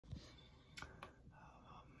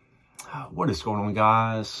What is going on,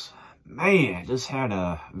 guys? Man, just had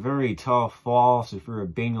a very tough loss. If you're a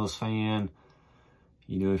Bengals fan,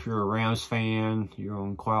 you know, if you're a Rams fan, you're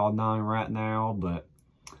on cloud nine right now. But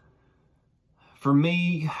for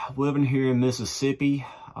me, living here in Mississippi,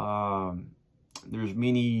 there's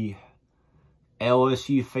many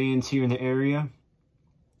LSU fans here in the area.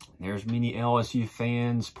 There's many LSU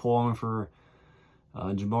fans pulling for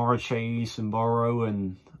Jamar Chase and Burrow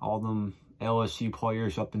and all them LSU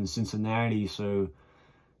players up in Cincinnati. So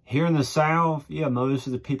here in the South, yeah, most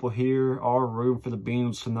of the people here are rooting for the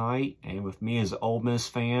Bengals tonight. And with me as an Ole Miss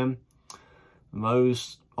fan,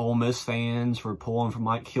 most Ole Miss fans were pulling for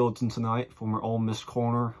Mike Hilton tonight, former Ole Miss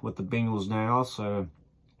corner with the Bengals now. So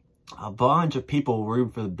a bunch of people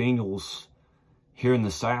rooting for the Bengals here in the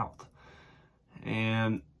South.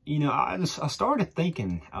 And, you know, I started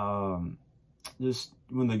thinking, just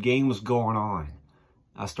when the game was going on,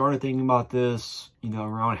 I started thinking about this, you know,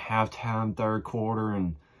 around halftime, third quarter,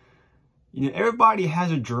 and, you know, everybody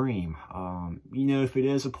has a dream. You know, if it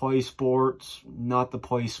is to play sports, not to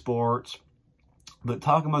play sports, but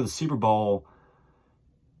talking about the Super Bowl,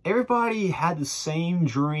 everybody had the same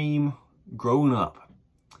dream growing up.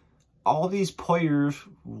 All these players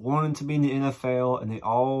wanted to be in the NFL, and they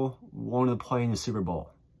all wanted to play in the Super Bowl.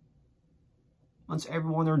 That's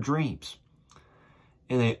every one of their dreams.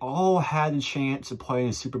 And they all had the chance to play in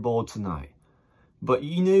the Super Bowl tonight. But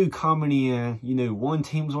you knew coming in, you knew one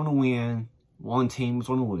team was going to win, one team was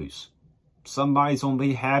going to lose. Somebody's going to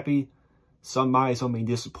be happy, somebody's going to be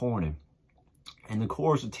disappointed. And of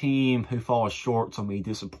course, the team who falls short is going to be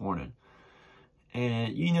disappointed.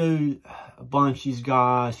 And, you know, a bunch of these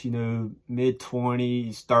guys, you know,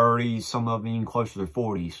 mid-20s, 30s, some of them even close to their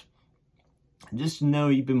 40s. Just to know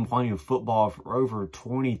you've been playing football for over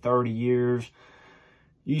 20, 30 years.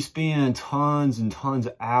 You spend tons and tons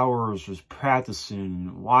of hours just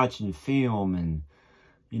practicing, watching film, and,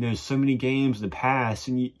 you know, so many games in the past.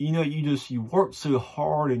 And, you know, you work so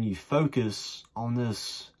hard and you focus on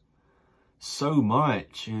this so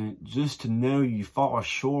much. And just to know you fall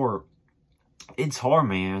short, it's hard,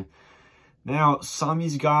 man. Now, some of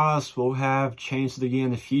these guys will have chances again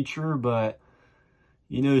in the future, but,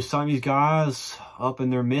 you know, some of these guys up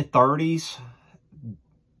in their mid-30s,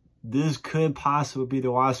 this could possibly be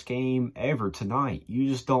the last game ever tonight. You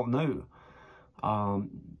just don't know.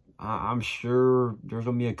 I'm sure there's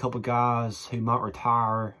going to be a couple guys who might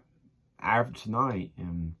retire after tonight.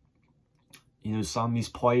 And, you know, some of these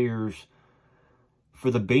players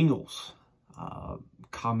for the Bengals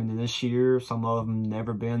coming in this year, some of them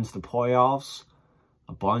never been to the playoffs.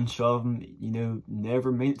 A bunch of them, you know,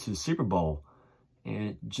 never made it to the Super Bowl.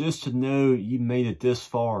 And just to know you made it this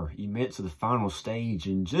far, you made it to the final stage,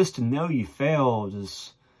 and just to know you fell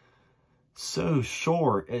just so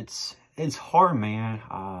short, it's hard, man.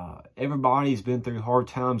 Everybody's been through hard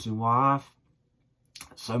times in life.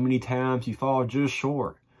 So many times you fall just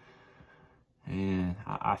short. And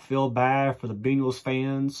I feel bad for the Bengals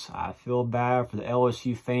fans. I feel bad for the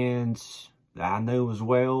LSU fans that I know as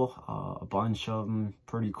well. A bunch of them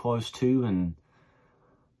pretty close to, and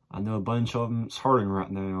I know a bunch of them is hurting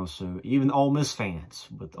right now. So even Ole Miss fans,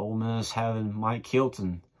 with Ole Miss having Mike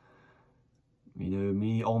Hilton, you know,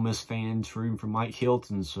 many Ole Miss fans rooting for Mike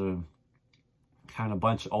Hilton. So kind of a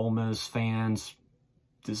bunch of Ole Miss fans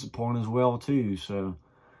disappointed as well too. So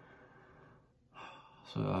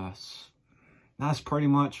that's pretty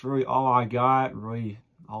much really all I got. Really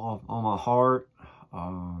all on my heart.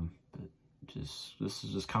 But this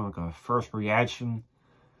is just kind of like a first reaction.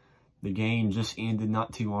 The game just ended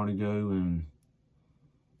not too long ago, and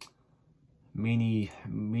many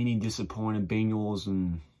disappointed Bengals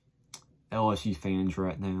and LSU fans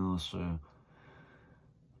right now. So,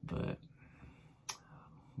 but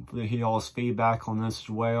hopefully hear y'all's feedback on this as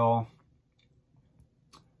well.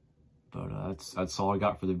 But that's all I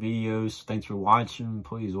got for the videos. Thanks for watching.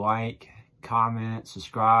 Please like, comment,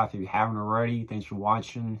 subscribe if you haven't already. Thanks for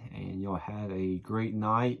watching, and y'all have a great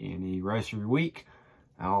night and a rest of your week.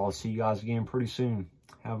 I'll see you guys again pretty soon.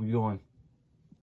 Have a good one.